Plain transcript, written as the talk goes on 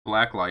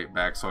black light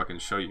back so I can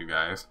show you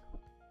guys.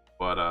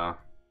 But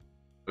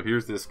so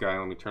here's this guy.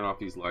 Let me turn off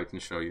these lights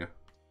and show you.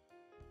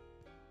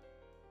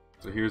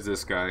 So here's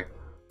this guy.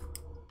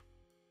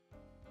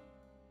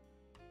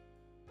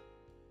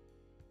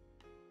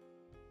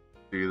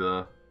 See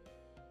the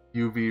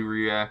UV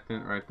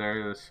reactant right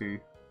there. Let's see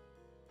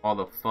all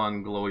the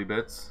fun glowy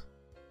bits.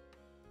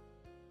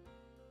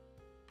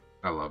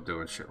 I love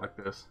doing shit like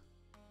this.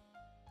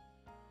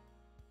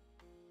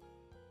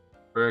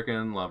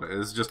 Freaking love it.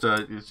 It's just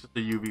a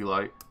UV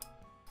light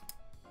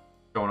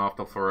showing off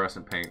the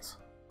fluorescent paints.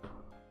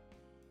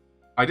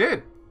 I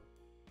did.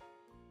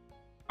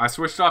 I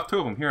switched off 2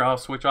 of them. Here, I'll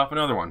switch off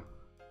another one.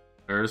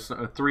 There's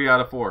 3 out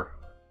of 4.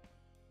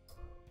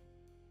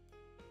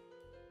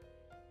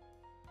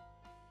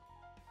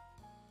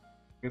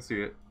 You can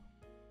see it.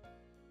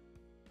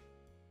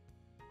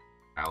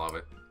 I love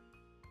it.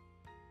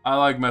 I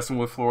like messing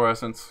with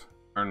fluorescence.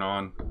 Turn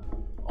on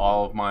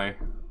all of my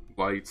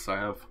lights. I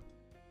have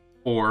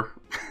 4.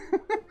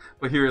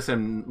 But here's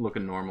him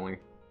looking normally.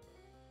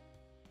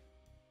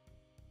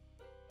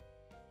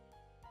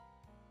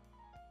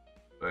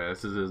 But yeah,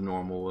 this is his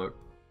normal look.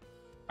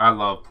 I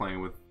love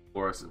playing with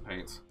fluorescent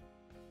paints.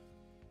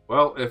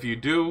 Well, if you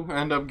do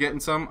end up getting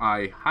some,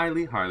 I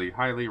highly, highly,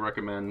 highly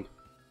recommend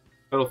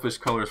Cuttlefish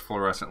Colors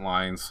Fluorescent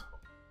Lines.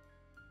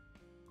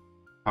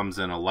 Comes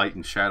in a light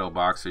and shadow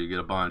box, so you get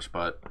a bunch,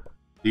 but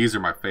these are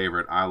my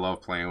favorite. I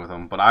love playing with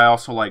them. But I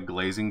also like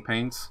glazing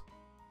paints,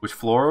 which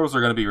fluoros are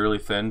going to be really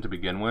thin to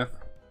begin with.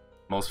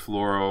 Most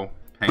fluoro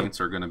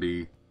paints are going to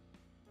be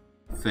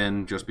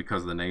thin just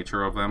because of the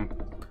nature of them.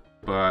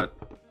 But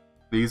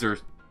these are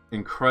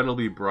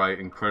incredibly bright,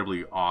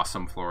 incredibly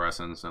awesome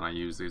fluorescents, and I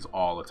use these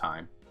all the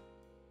time.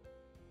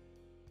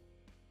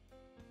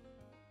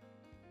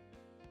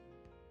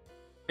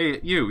 Hey,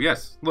 you,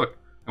 yes, look,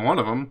 and one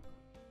of them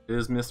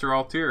is Mr.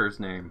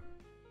 Alter's name.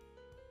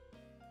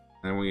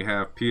 Then we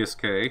have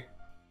PSK,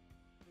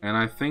 and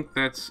I think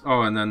that's,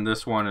 oh, and then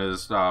this one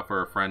is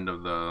for a friend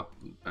of the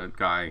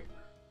guy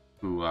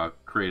who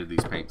created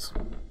these paints.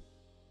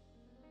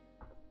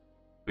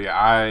 But yeah,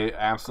 I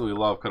absolutely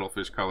love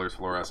Cuttlefish Colors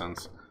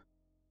Fluorescents.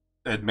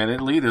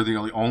 Admittedly, they're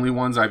the only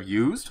ones I've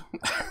used.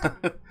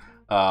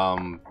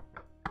 But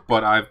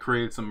I've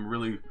created some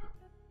really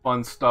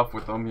fun stuff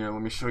with them. Here,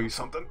 let me show you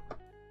something.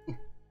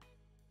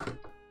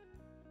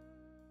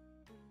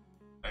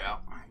 Yeah,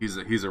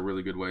 he's a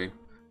really good way.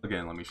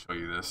 Again, let me show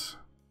you this.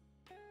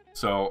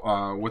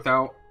 So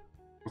without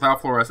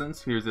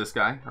fluorescence, here's this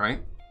guy,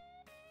 right?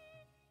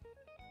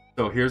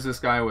 So here's this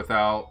guy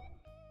without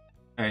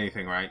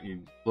anything, right? He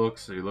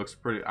looks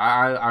pretty.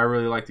 I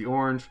really like the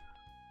orange,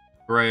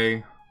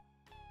 gray,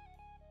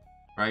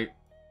 right?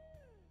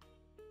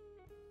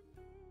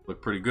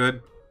 Look pretty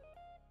good.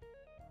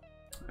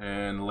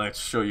 And let's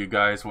show you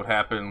guys what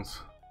happens.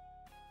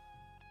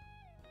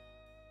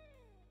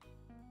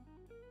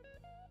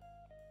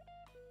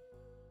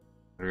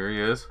 There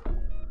he is.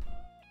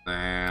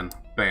 And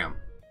bam.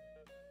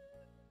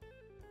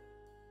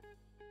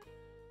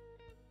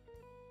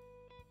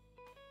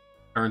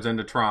 Turns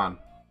into Tron.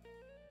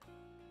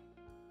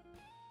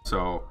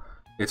 So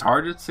it's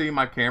hard to see.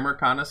 My camera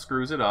kind of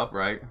screws it up,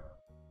 right?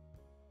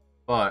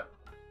 But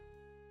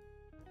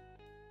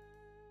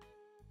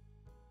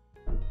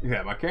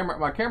yeah, my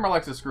camera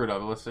likes to screw it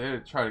up. Let's say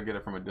try to get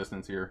it from a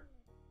distance here.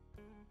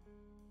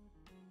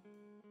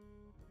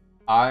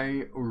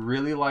 I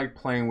really like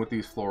playing with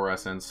these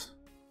fluorescents.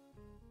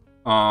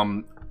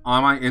 On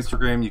my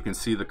Instagram, you can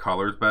see the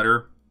colors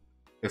better.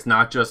 It's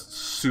not just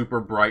super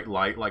bright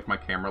light like my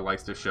camera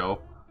likes to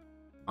show.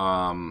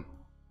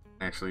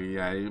 Actually,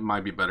 yeah, it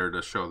might be better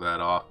to show that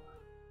off.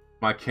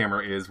 My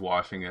camera is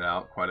washing it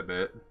out quite a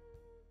bit.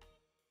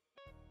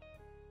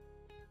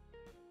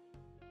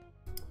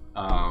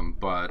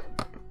 But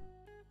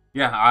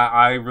yeah,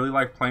 I really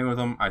like playing with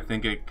them. I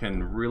think it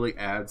can really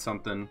add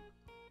something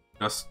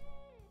just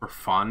for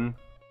fun.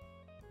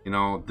 You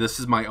know, this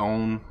is my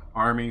own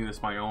army. This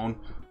is my own,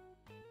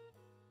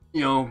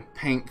 you know,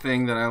 paint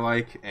thing that I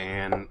like,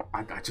 and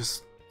I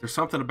just, there's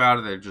something about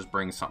it that just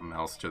brings something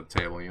else to the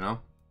table, you know.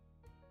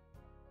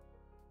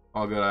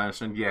 All good, I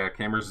understand. Yeah,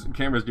 cameras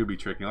do be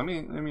tricky. Let me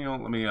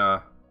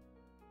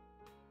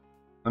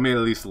at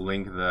least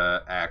link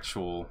the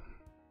actual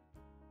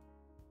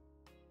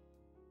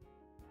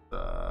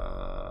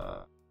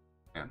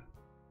man.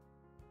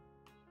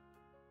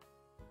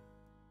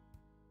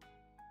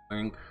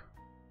 Link.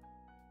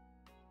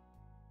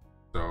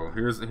 So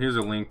here's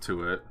a link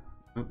to it.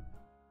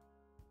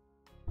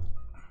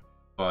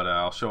 But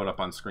I'll show it up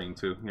on screen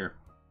too. Here.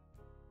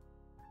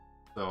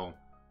 So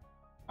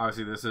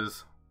obviously this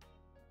is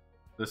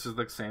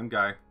the same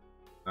guy.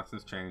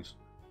 Nothing's changed.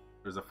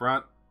 There's the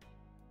front.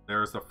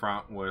 There's the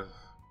front with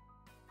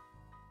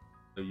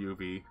the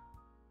UV.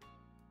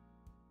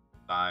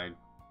 Side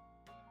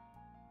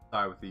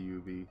with the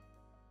UV.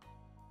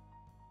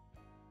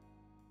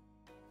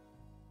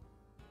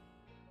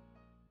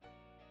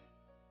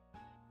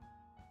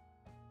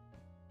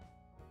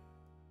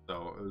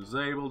 So I was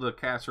able to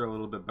capture a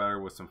little bit better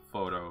with some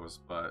photos,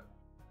 but